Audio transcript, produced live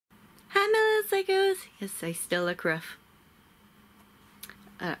there goes. Yes, I still look rough.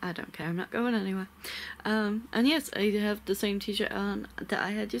 I don't care, I'm not going anywhere. And yes, I have the same t-shirt on that I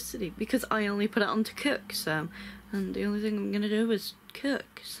had yesterday because I only put it on to cook, so, and the only thing I'm gonna do is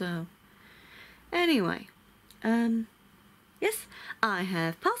cook, so. Anyway, yes, I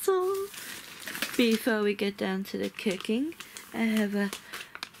have parcel. Before we get down to the cooking, I have a,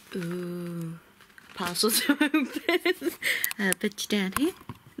 parcel to open. I'll put you down here.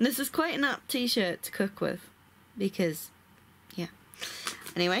 And this is quite an apt t-shirt to cook with, because, yeah.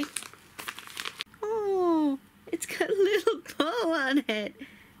 Anyway. Oh, it's got a little bow on it.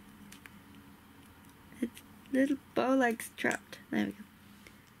 It's little bow legs trapped. There we go.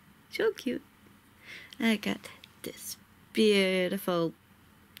 So cute. I got this beautiful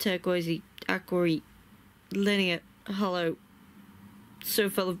turquoisey, aquary, linear, hollow, so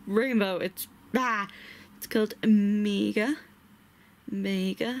full of rainbow. It's called Mega,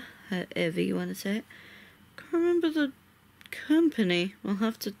 however you want to say it. Can't remember the company. We'll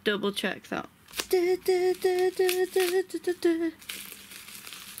have to double check that.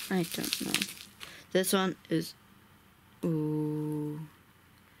 I don't know. This one is, ooh,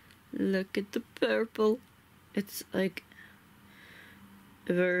 look at the purple. It's like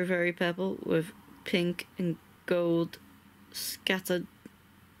very, very purple with pink and gold scattered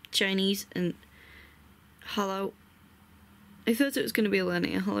Chinese and hollow. I thought it was going to be a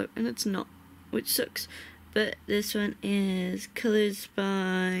linear hollow and it's not, which sucks. But this one is colours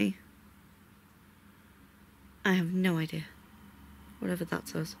by, I have no idea, whatever that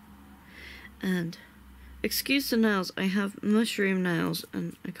says. And excuse the nails, I have mushroom nails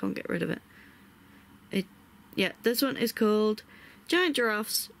and I can't get rid of it. Yeah, this one is called Giant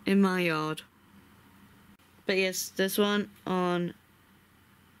Giraffes in My Yard. But yes, this one on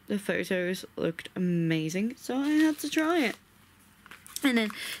the photos looked amazing, so I had to try it. And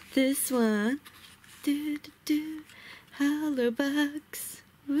then this one, hollow bugs,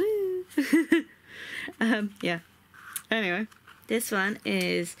 woo. Yeah. Anyway, this one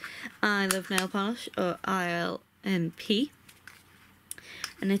is I Love Nail Polish, or ILNP.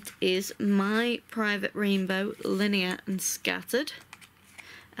 And it is My Private Rainbow Linear and Scattered,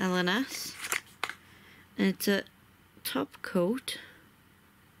 LNS. And it's a top coat,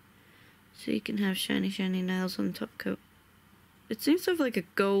 so you can have shiny nails on the top coat. It seems to have like a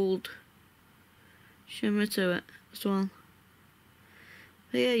gold shimmer to it as well.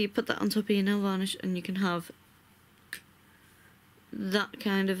 But yeah, you put that on top of your nail varnish and you can have that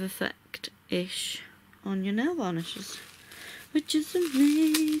kind of effect-ish on your nail varnishes, which is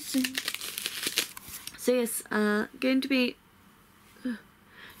amazing. So yes, going to be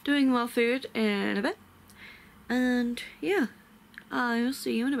doing more food in a bit. And yeah, I will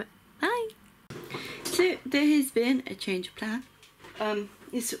see you in a bit. Bye! So there has been a change of plan.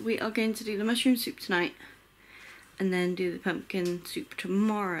 Yes, we are going to do the mushroom soup tonight and then do the pumpkin soup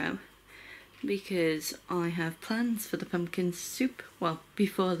tomorrow, because I have plans for the pumpkin soup, well,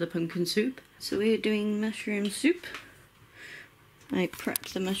 before the pumpkin soup. So we're doing mushroom soup. I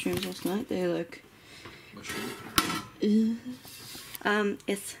prepped the mushrooms last night, they look...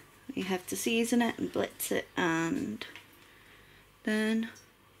 yes, you have to season it and blitz it and then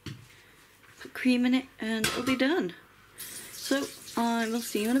put cream in it and it'll be done. So I will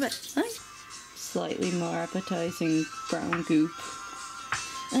see you in a bit. Bye. Slightly more appetizing brown goop.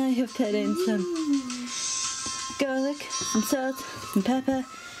 I have put in some garlic, some salt, some pepper,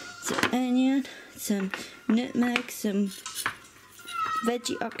 some onion, some nutmeg, some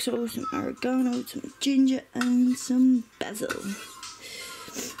veggie oxo, some oregano, some ginger and some basil.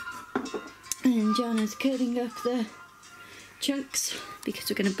 And John is cutting up the chunks because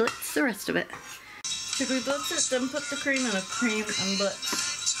we're going to blitz the rest of it. Should we blitz it, then put the cream in, or cream and blitz?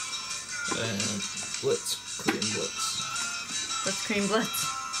 Blitz, cream blitz. Blitz, cream, blitz.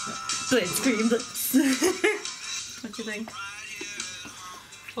 Yeah. Blitz, cream, blitz. What do you think?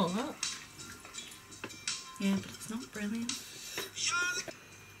 Oh, that. Yeah, but it's not brilliant.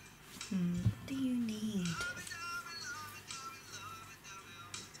 What do you need?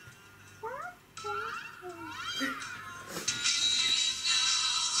 What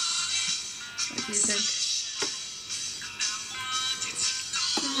do you think?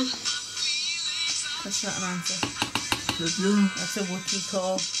 That's not an answer. That's a Wookiee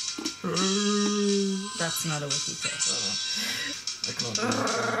call. That's not a Wookiee call. I can't do it.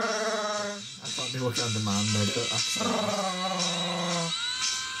 I can't do it on demand, I don't actually.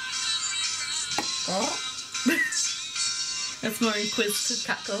 That's more inquisitive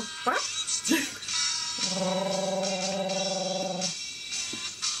cackle.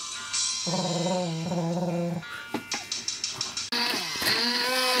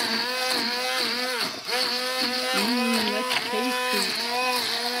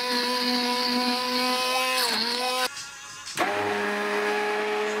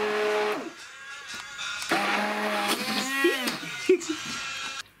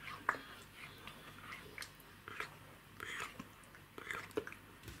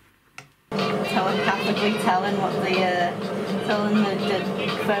 basically telling what the phone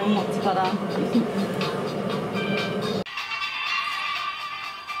what to put on.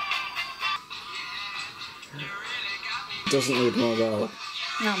 Doesn't need more though.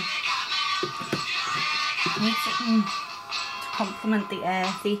 No. Need something to complement the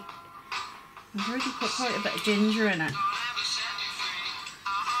earthy. I've already put quite a bit of ginger in it.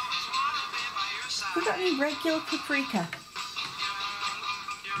 Have we got any regular paprika?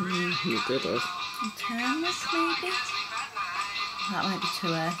 You did it. Turmeric maybe? That might be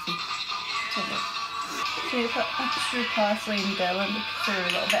too earthy. So we put extra parsley and dill in because they're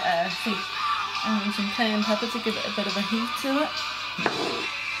a little bit earthy. And some cayenne pepper to give it a bit of a heat to it.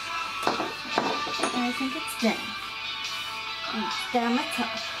 And I think it's done. It's down my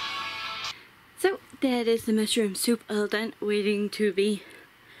top. So there is the mushroom soup al dente waiting to be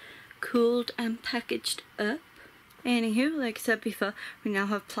cooled and packaged up. Anywho, like I said before, we now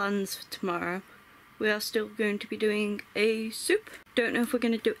have plans for tomorrow. We are still going to be doing a soup. Don't know if we're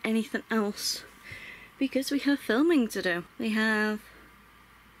going to do anything else because we have filming to do. We have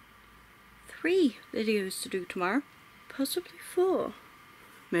 3 videos to do tomorrow, possibly 4,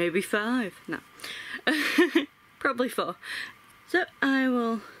 maybe 5, no, probably 4. So I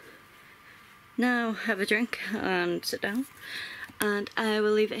will now have a drink and sit down, and I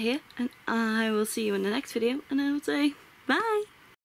will leave it here, and I will see you in the next video, and I will say bye.